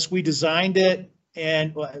scheduling on this, we designed it,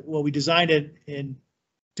 and we designed it in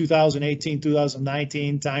 2018,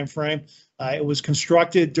 2019 timeframe. It was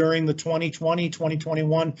constructed during the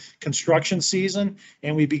 2020-2021 construction season,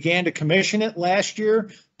 and we began to commission it last year.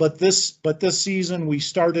 But this season we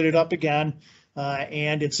started it up again,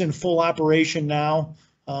 and it's in full operation now.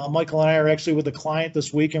 Michael and I are actually with a client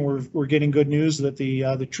this week, and we're getting good news that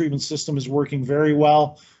the treatment system is working very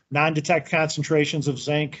well. Non-detect concentrations of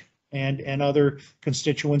zinc and other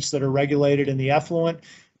constituents that are regulated in the effluent.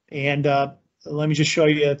 And let me just show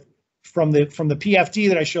you from the PFD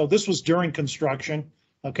that I showed. This was during construction.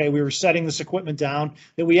 Okay, we were setting this equipment down.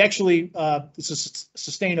 That we actually, it's a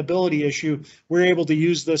sustainability issue. We're able to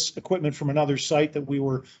use this equipment from another site that we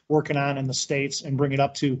were working on in the States and bring it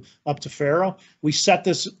up to Faro. We set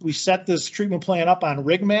this treatment plant up on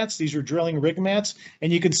rig mats. These are drilling rig mats,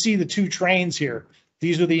 and you can see the two trains here.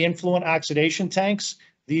 These are the influent oxidation tanks.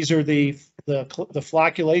 These are the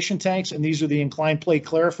flocculation tanks, and these are the inclined plate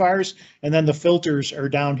clarifiers, and then the filters are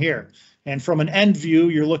down here. And from an end view,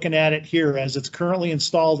 you're looking at it here as it's currently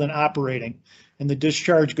installed and operating. And the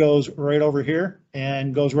discharge goes right over here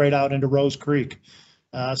and goes right out into Rose Creek.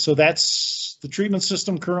 So that's the treatment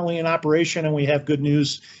system currently in operation, and we have good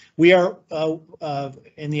news. We are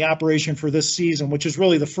in the operation for this season, which is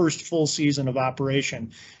really the first full season of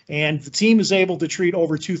operation. And the team is able to treat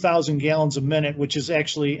over 2,000 gallons a minute, which is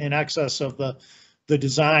actually in excess of the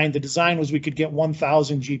design. The design was we could get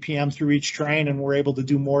 1,000 GPM through each train, and we're able to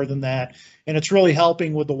do more than that. And it's really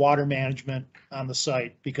helping with the water management on the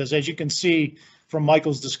site, because as you can see from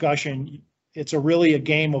Michael's discussion, it's really a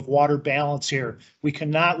game of water balance here. We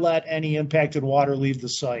cannot let any impacted water leave the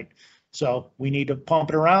site. So we need to pump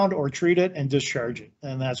it around or treat it and discharge it.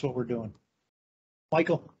 And that's what we're doing.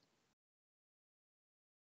 Michael.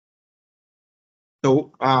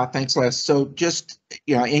 So thanks, Les. So just,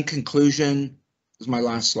 in conclusion, this is my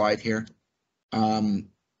last slide here. Mining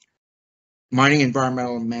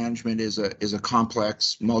environmental management is a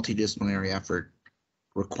complex, multidisciplinary effort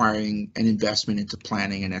requiring an investment into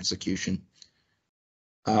planning and execution.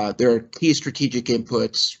 There are key strategic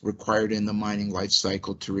inputs required in the mining life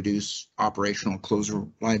cycle to reduce operational closure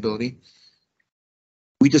liability.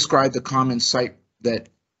 We described the common site that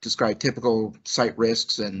describe typical site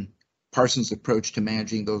risks and Parsons' approach to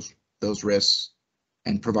managing those risks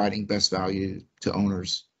and providing best value to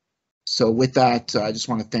owners. So with that, I just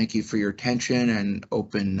want to thank you for your attention and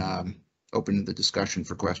open the discussion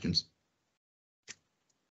for questions.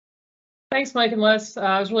 Thanks, Mike and Les. It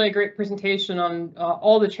was really a great presentation on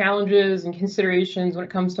all the challenges and considerations when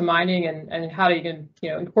it comes to mining and how you can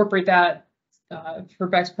incorporate that for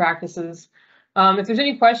best practices. If there's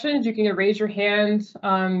any questions, you can either raise your hand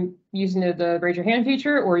using the raise your hand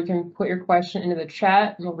feature, or you can put your question into the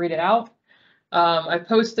chat and we'll read it out. I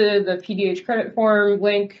posted the PDH credit form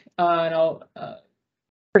link, and I'll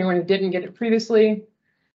for anyone who didn't get it previously.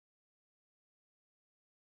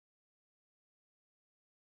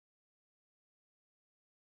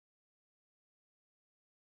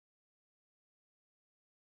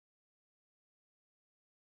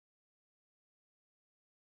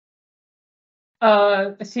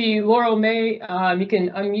 I see Laurel May. You can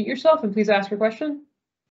unmute yourself and please ask your question.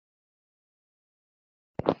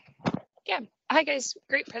 Yeah. Hi guys,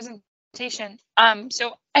 great presentation.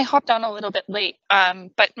 So I hopped on a little bit late,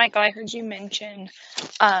 but Michael, I heard you mention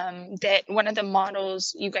that one of the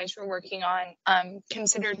models you guys were working on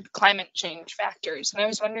considered climate change factors, and I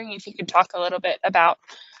was wondering if you could talk a little bit about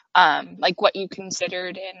like what you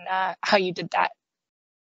considered and how you did that.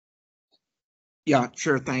 Yeah,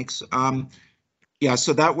 sure, thanks. Yeah,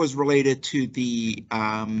 so that was related to the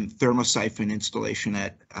thermosiphon installation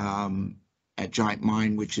at Giant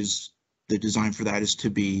Mine, which is the design for that is to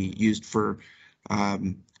be used for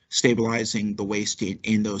stabilizing the waste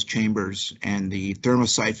in those chambers, and the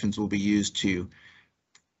thermosiphons will be used to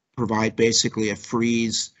provide basically a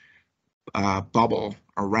freeze bubble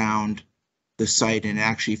around the site, and it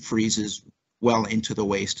actually freezes well into the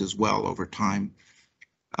waste as well over time.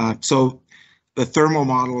 So the thermal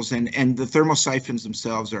models and the thermosiphons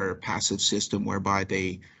themselves are a passive system whereby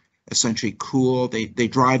they essentially cool, they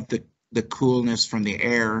drive the coolness from the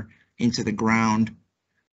air into the ground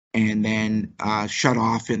and then shut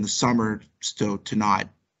off in the summer so to not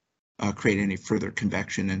create any further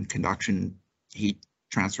convection and conduction heat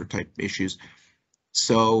transfer type issues.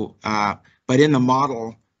 So, but in the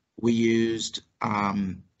model, we used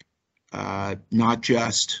not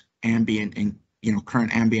just ambient and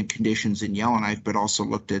current ambient conditions in Yellowknife, but also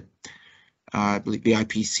looked at I believe the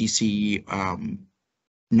IPCC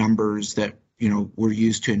numbers that were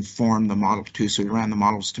used to inform the model too. So we ran the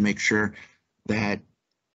models to make sure that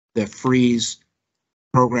the freeze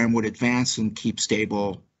program would advance and keep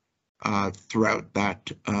stable throughout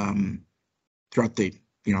that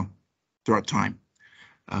throughout time,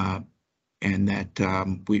 and that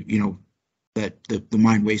that the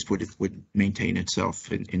mine waste would maintain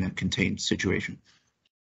itself in a contained situation.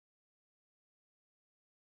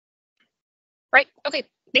 Right. Okay.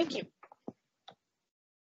 Thank you.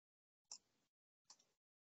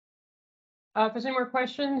 If there's any more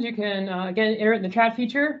questions, you can again enter it in the chat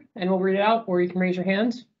feature and we'll read it out, or you can raise your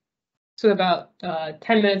hands. So about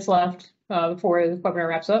 10 minutes left before the webinar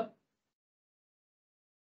wraps up.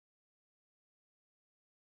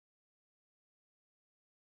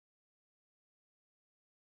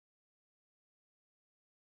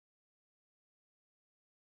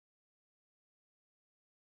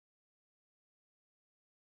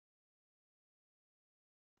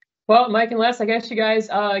 Well, Mike and Les, I guess you guys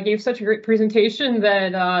gave such a great presentation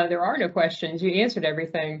that there are no questions. You answered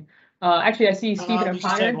everything. Actually, I see Stephen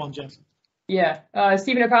O'Connor. Yeah,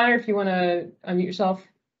 Stephen O'Connor, if you want to unmute yourself.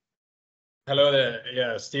 Hello there.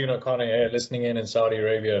 Yeah, Stephen O'Connor here, listening in Saudi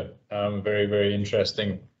Arabia. Very, very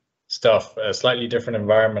interesting stuff. A slightly different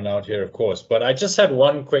environment out here, of course. But I just had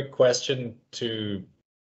one quick question to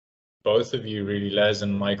both of you, really, Les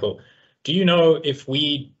and Michael. Do you know if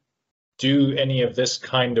we do any of this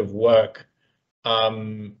kind of work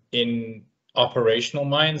in operational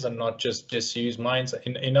mines and not just disused mines?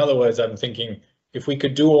 In other words, I'm thinking if we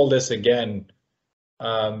could do all this again,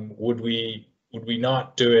 would we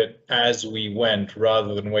not do it as we went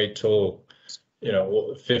rather than wait till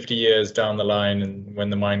 50 years down the line and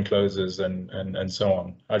when the mine closes and so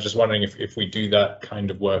on? I was just wondering if we do that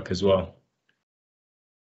kind of work as well.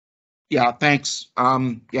 Yeah, thanks.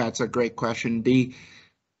 Yeah, it's a great question.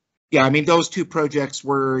 Yeah, I mean, those two projects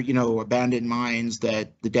were, abandoned mines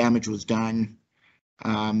that the damage was done.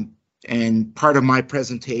 And part of my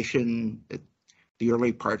presentation, the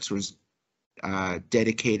early parts was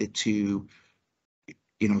dedicated to,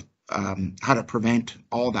 how to prevent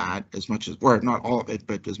all that as much as, or not all of it,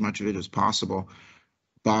 but as much of it as possible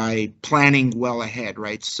by planning well ahead,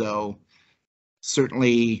 right? So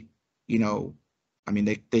certainly, I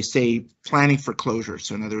mean, they say planning for closure.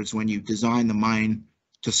 So in other words, when you design the mine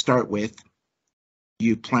to start with,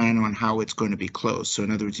 you plan on how it's going to be closed. So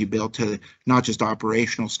in other words, you build to not just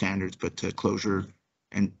operational standards, but to closure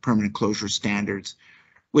and permanent closure standards,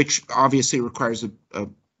 which obviously requires a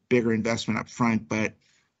bigger investment up front, but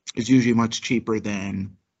is usually much cheaper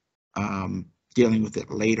than dealing with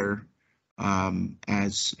it later.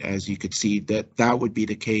 As you could see, that would be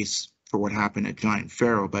the case for what happened at Giant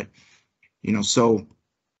Faro. But so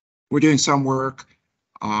we're doing some work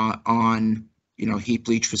on heap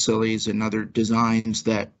leach facilities and other designs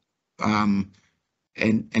that and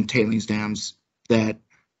tailings dams that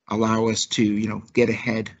allow us to get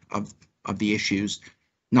ahead of the issues.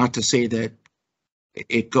 Not to say that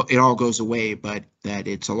it all goes away, but that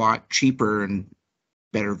it's a lot cheaper and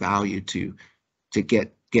better value to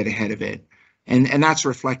get ahead of it. And that's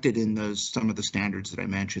reflected in some of the standards that I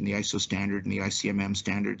mentioned, the ISO standard and the ICMM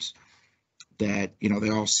standards, that they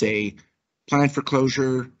all say plan for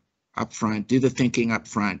closure, up front. Do the thinking up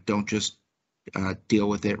front. Don't just deal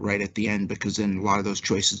with it right at the end, because then a lot of those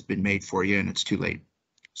choices have been made for you and it's too late.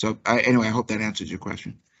 So anyway, I hope that answers your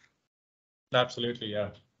question. Absolutely, yeah.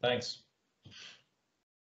 Thanks.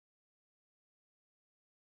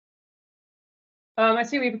 I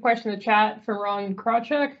see we have a question in the chat from Ron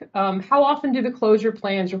Krawczyk. How often do the closure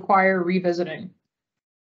plans require revisiting?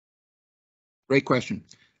 Great question.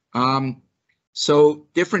 So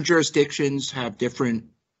different jurisdictions have different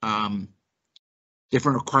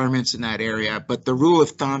requirements in that area, but the rule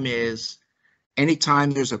of thumb is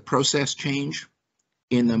anytime there's a process change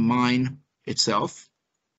in the mine itself,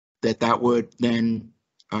 that would then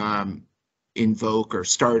invoke or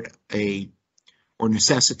start or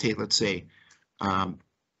necessitate, let's say, a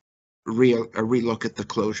relook at the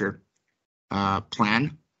closure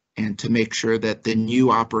plan, and to make sure that the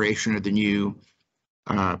new operation or the new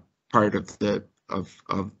part of the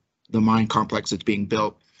mine complex that's being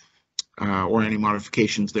built or any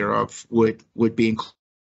modifications thereof would be included.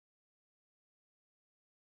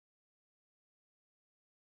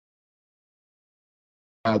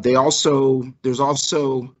 There's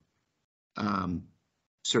also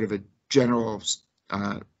sort of a general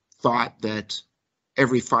thought that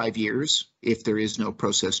every 5 years, if there is no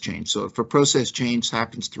process change. So if a process change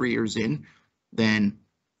happens 3 years in, then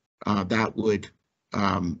that would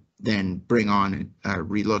then bring on a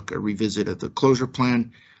revisit of the closure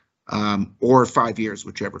plan, or 5 years,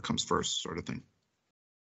 whichever comes first, sort of thing.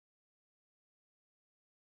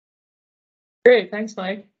 Great, thanks,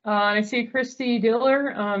 Mike. I see Christy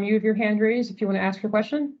Diller, you have your hand raised if you want to ask your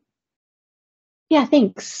question. Yeah,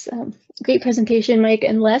 thanks. Great presentation, Mike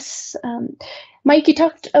and Les. Mike, you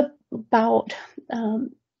talked about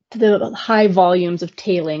the high volumes of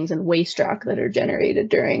tailings and waste rock that are generated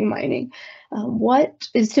during mining. What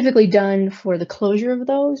is typically done for the closure of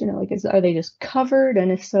those? You know, like, are they just covered?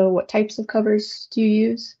 And if so, what types of covers do you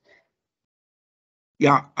use?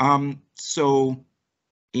 Yeah, so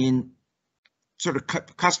in sort of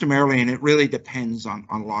customarily, and it really depends on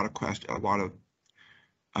a lot of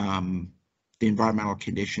the environmental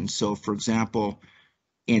conditions. So for example,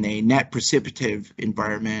 in a net precipitative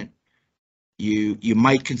environment, you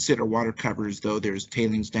might consider water covers, though there's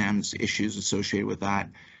tailings dams issues associated with that,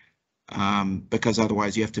 because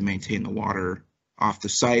otherwise you have to maintain the water off the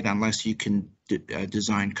site unless you can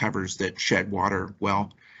design covers that shed water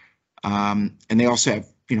well. And they also have,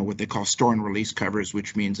 you know, what they call store and release covers,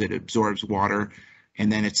 which means it absorbs water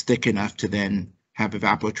and then it's thick enough to then have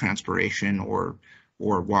evapotranspiration or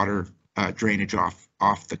water drainage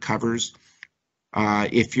off the covers.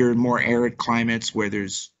 If you're in more arid climates where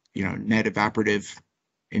there's, you know, net evaporative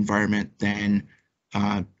environment, then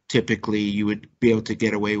typically you would be able to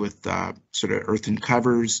get away with sort of earthen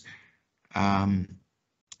covers, and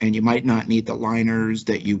you might not need the liners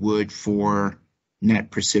that you would for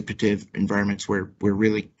net precipitative environments where we're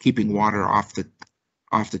really keeping water off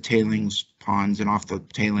the tailings ponds and off the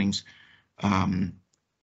tailings,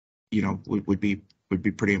 you know, would be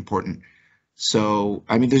pretty important. So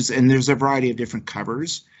I mean, there's a variety of different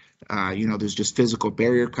covers. You know, there's just physical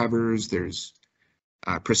barrier covers, there's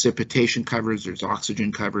precipitation covers, there's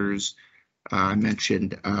oxygen covers. I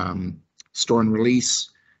mentioned store and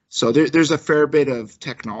release. So there's a fair bit of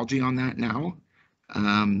technology on that now,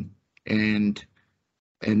 and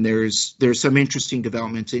there's some interesting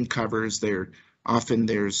developments in covers.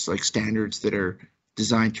 There's like standards that are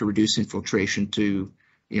designed to reduce infiltration to,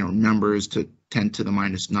 you know, numbers to 10 to the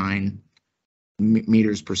minus 9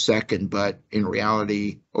 meters per second, but in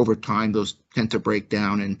reality, over time, those tend to break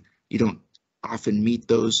down, and you don't often meet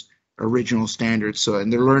those original standards. So,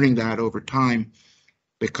 and they're learning that over time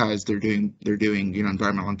because they're doing you know,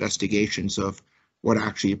 environmental investigations of what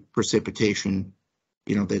actually precipitation,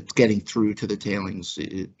 you know, that's getting through to the tailings,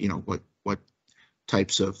 you know, what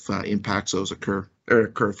types of impacts those occur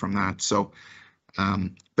from that. So,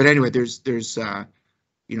 but anyway, there's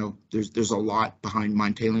you know, there's a lot behind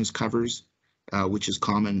mine tailings covers, which is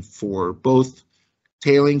common for both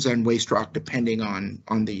tailings and waste rock, depending on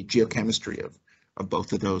the geochemistry of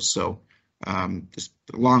both of those. So just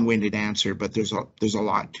a long-winded answer, but there's a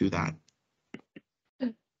lot to that.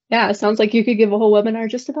 Yeah, it sounds like you could give a whole webinar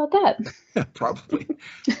just about that. Probably.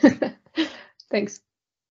 Thanks.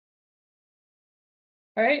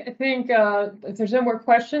 All right, I think if there's no more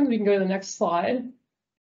questions, we can go to the next slide.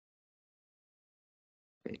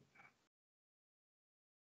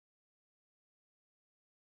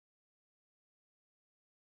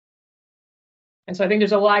 And so I think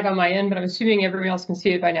there's a lag on my end, but I'm assuming everyone else can see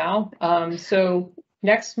it by now. So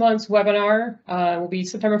next month's webinar will be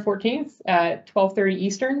September 14th at 12:30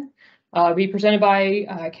 Eastern. Will be presented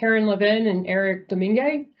by Karen Levin and Eric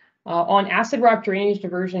Domingue. on acid rock drainage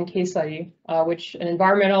diversion case study, which an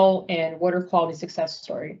environmental and water quality success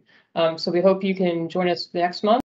story. So we hope you can join us next month.